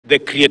the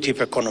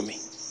creative economy.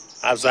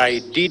 As I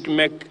did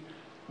make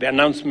the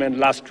announcement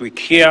last week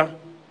here,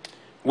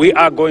 we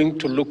are going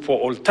to look for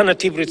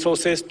alternative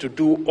resources to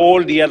do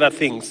all the other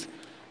things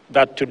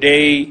that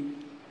today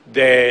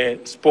the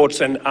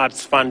Sports and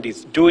Arts Fund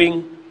is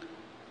doing,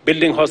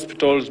 building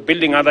hospitals,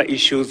 building other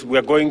issues. We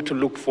are going to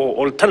look for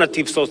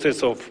alternative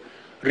sources of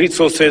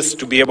resources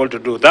to be able to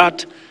do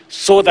that,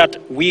 so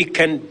that we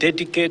can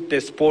dedicate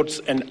the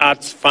Sports and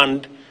Arts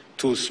Fund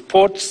to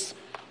sports,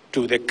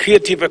 to the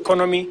creative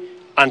economy,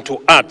 and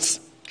to arts,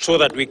 so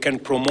that we can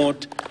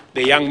promote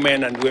the young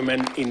men and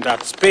women in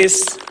that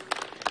space,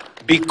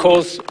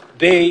 because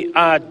they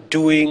are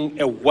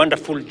doing a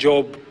wonderful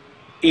job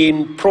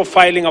in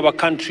profiling our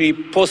country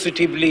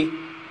positively,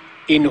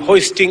 in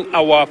hoisting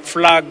our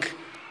flag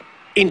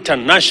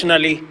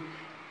internationally,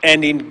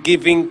 and in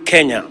giving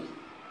Kenya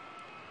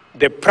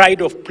the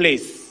pride of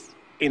place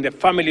in the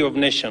family of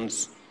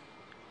nations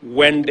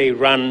when they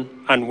run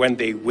and when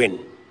they win.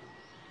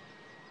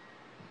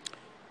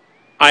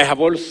 I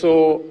have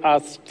also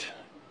asked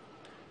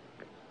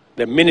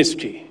the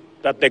ministry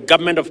that the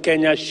government of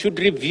Kenya should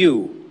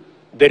review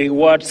the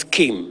reward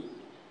scheme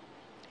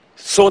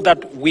so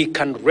that we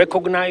can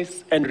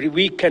recognize and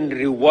we can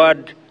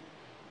reward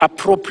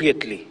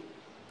appropriately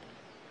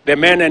the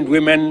men and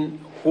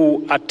women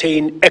who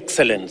attain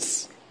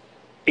excellence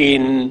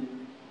in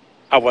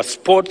our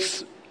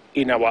sports,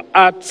 in our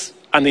arts,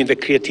 and in the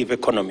creative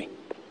economy.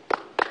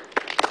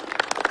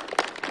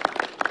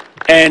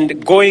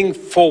 And going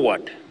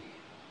forward,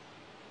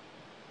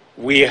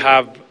 we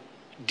have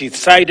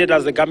decided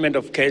as the government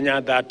of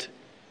Kenya that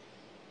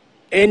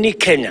any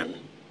Kenyan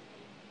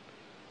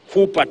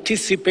who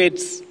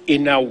participates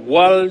in a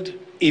world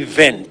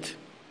event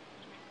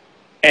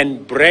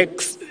and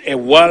breaks a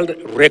world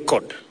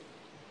record,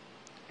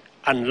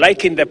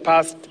 unlike in the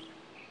past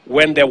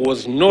when there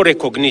was no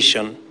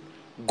recognition,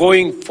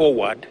 going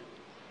forward,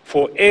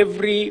 for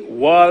every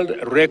world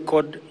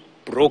record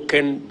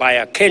broken by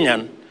a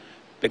Kenyan,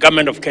 the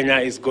government of Kenya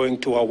is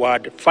going to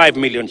award 5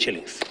 million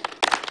shillings.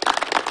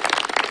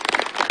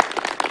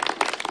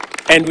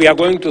 And we are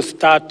going to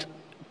start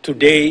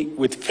today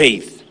with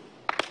Faith.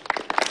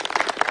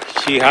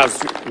 She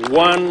has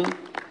won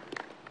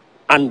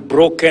and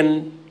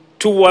broken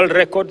 2 world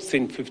records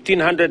in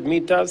 1,500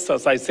 meters,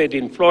 as I said,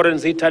 in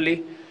Florence,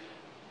 Italy,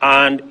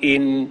 and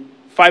in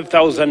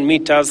 5,000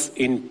 meters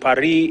in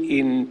Paris,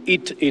 in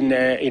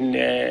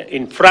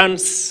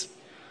France.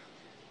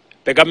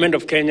 The government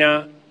of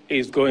Kenya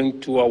is going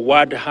to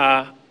award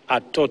her a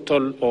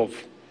total of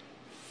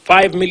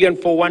 5 million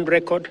for 1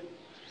 record,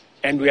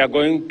 and we are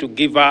going to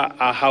give her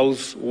a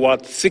house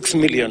worth 6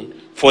 million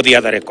for the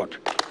other record.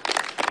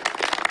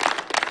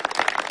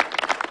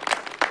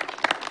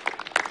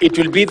 It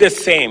will be the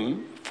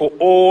same for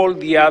all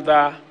the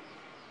other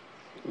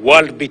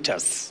world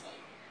beaters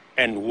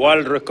and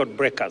world record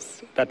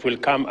breakers that will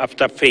come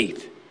after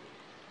Faith,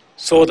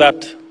 so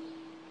that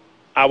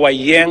our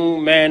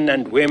young men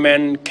and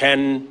women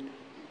can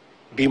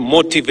be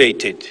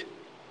motivated,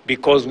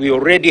 because we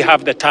already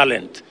have the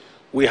talent.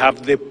 We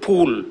have the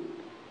pool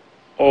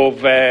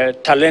of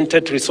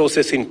talented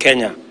resources in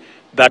Kenya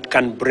that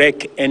can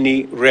break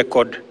any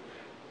record.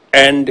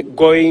 And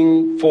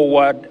going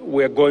forward,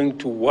 we're going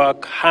to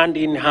work hand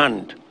in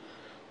hand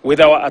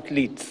with our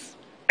athletes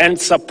and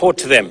support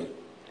them.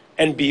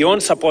 And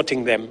beyond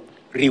supporting them,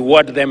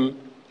 reward them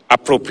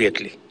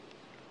appropriately.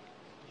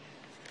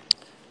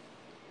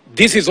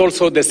 This is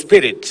also the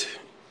spirit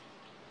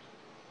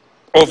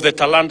of the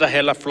Talanta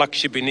Hela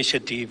flagship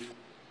initiative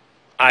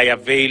I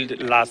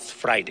availed last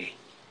Friday.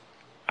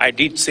 I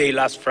did say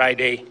last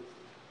Friday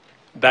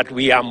that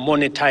we are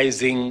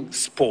monetizing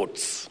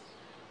sports.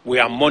 We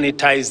are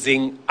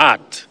monetizing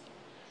art.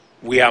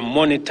 We are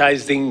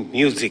monetizing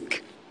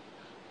music.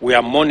 We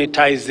are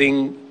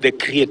monetizing the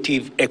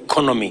creative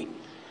economy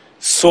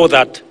so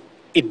that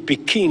it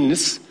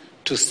begins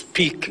to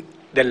speak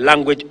the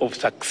language of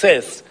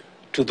success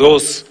to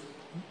those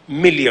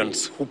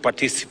millions who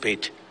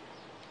participate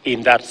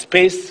in that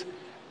space,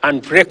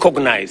 and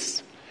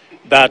recognize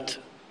that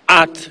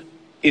art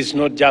is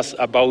not just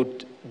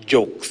about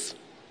jokes.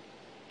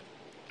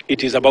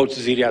 It is about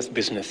serious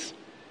business.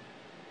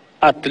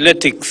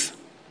 Athletics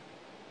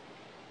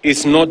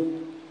is not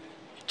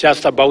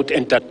just about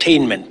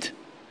entertainment.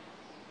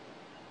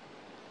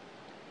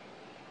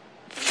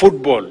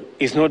 Football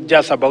is not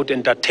just about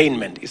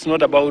entertainment. It's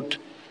not about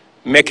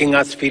making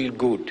us feel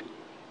good.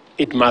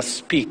 It must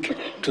speak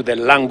to the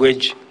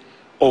language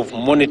of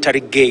monetary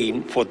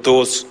gain for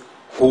those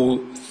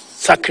who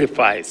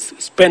sacrifice,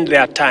 spend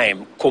their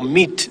time,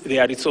 commit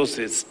their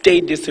resources, stay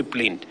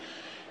disciplined.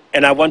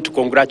 And I want to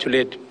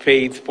congratulate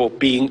Faith for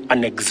being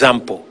an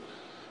example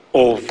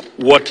of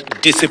what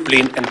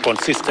discipline and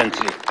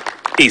consistency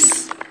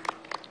is.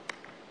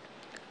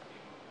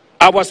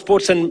 Our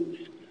sportsmen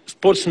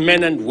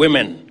and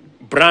women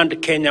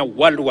brand Kenya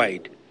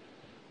worldwide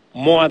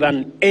more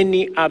than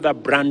any other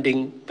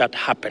branding that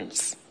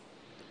happens.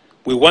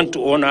 We want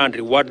to honor and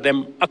reward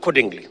them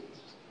accordingly.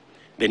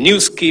 The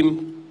new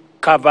scheme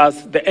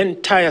covers the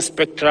entire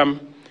spectrum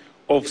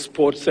of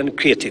sports and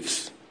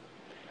creatives,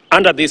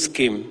 Under this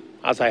scheme,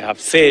 as I have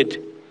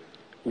said,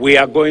 we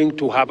are going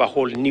to have a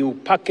whole new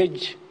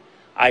package.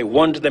 I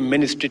want the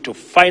ministry to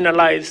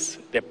finalize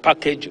the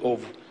package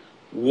of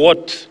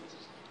what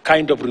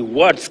kind of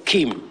reward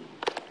scheme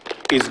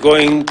is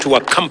going to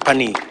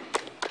accompany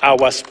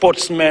our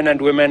sportsmen and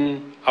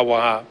women,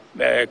 our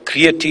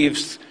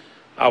creatives,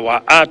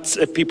 our arts,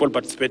 people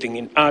participating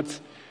in arts,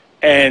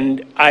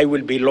 and I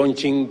will be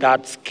launching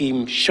that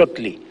scheme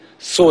shortly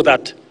so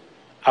that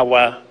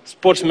our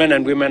sportsmen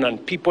and women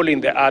and people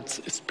in the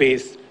arts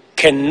space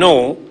can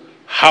know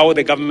how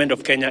the government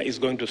of Kenya is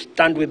going to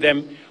stand with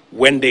them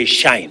when they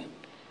shine.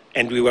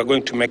 And we were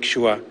going to make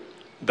sure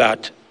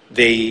that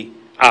they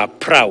are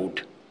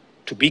proud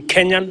to be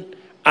Kenyan,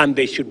 and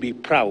they should be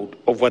proud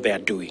of what they are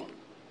doing.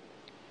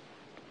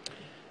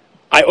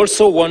 I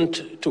also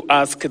want to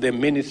ask the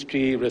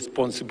ministry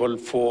responsible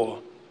for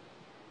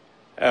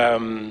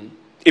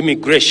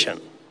immigration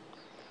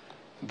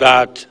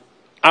that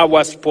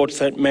our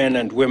sportsmen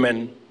and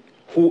women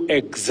who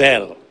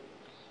excel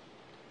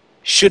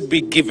should be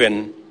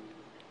given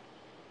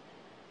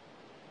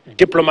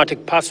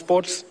diplomatic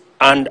passports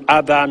and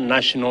other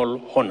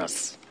national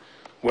honors.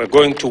 We're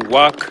going to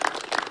work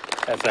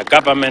as a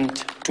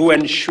government to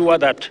ensure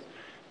that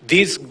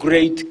these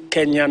great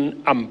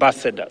Kenyan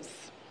ambassadors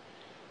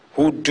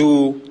who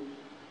do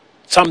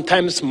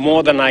sometimes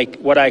more than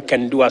what I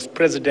can do as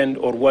president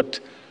or what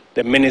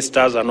the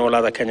ministers and all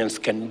other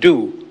Kenyans can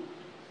do,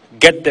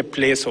 get the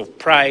place of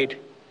pride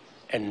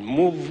and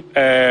move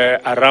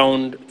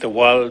around the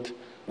world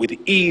with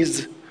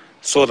ease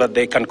so that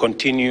they can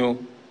continue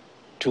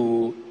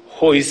to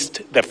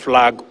hoist the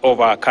flag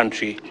of our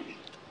country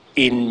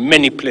in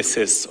many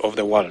places of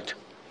the world.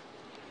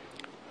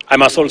 I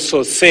must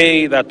also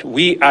say that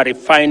we are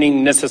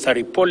refining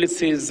necessary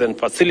policies and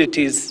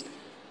facilities.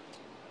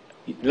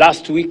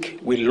 Last week,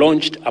 we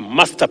launched a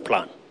master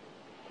plan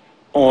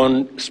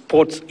on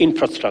sports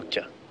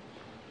infrastructure.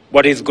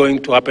 What is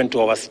going to happen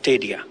to our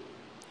stadia?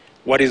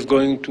 What is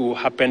going to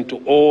happen to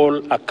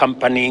all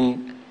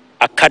accompanying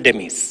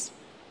academies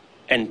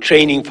and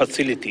training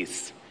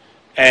facilities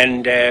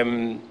and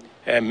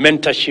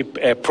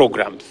mentorship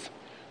programs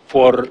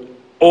for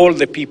all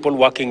the people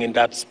working in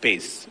that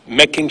space,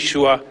 making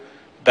sure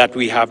that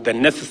we have the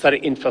necessary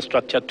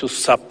infrastructure to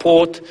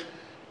support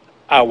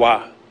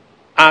our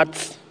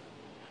arts,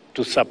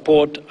 to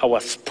support our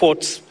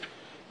sports,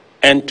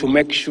 and to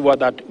make sure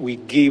that we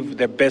give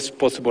the best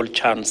possible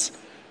chance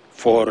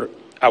for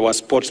our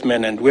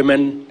sportsmen and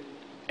women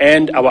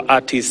and our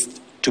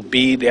artists to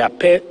be their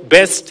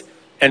best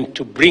and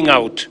to bring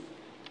out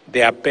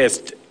their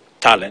best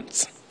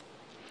talents.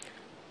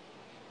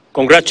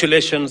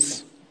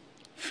 Congratulations,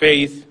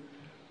 Faith.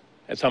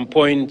 At some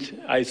point,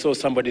 I saw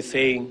somebody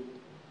saying,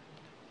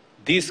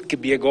 this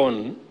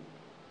Kipyegon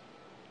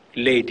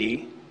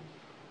lady,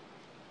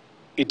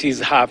 it is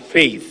her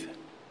faith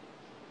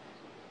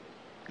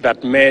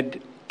that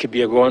made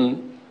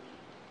Kipyegon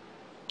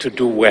to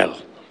do well.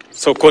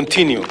 So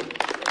continue,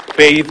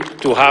 Faith,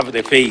 to have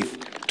the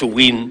faith to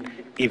win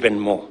even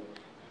more.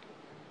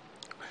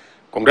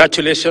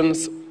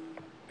 Congratulations,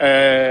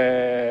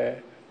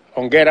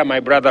 Ongera, my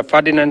brother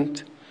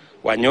Ferdinand,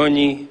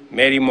 Wanyonyi,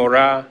 Mary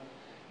Mora,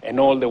 and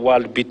all the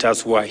world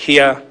beaters who are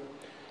here.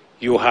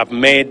 You have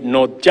made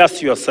not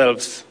just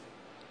yourselves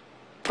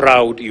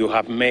proud, you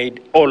have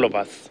made all of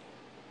us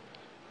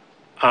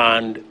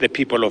and the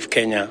people of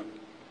Kenya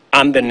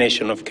and the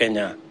nation of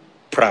Kenya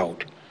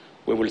proud.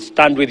 We will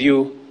stand with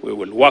you, we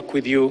will work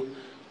with you,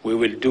 we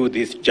will do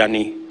this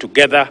journey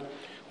together.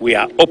 We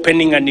are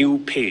opening a new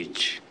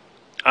page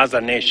as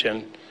a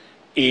nation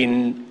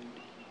in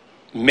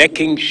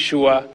making sure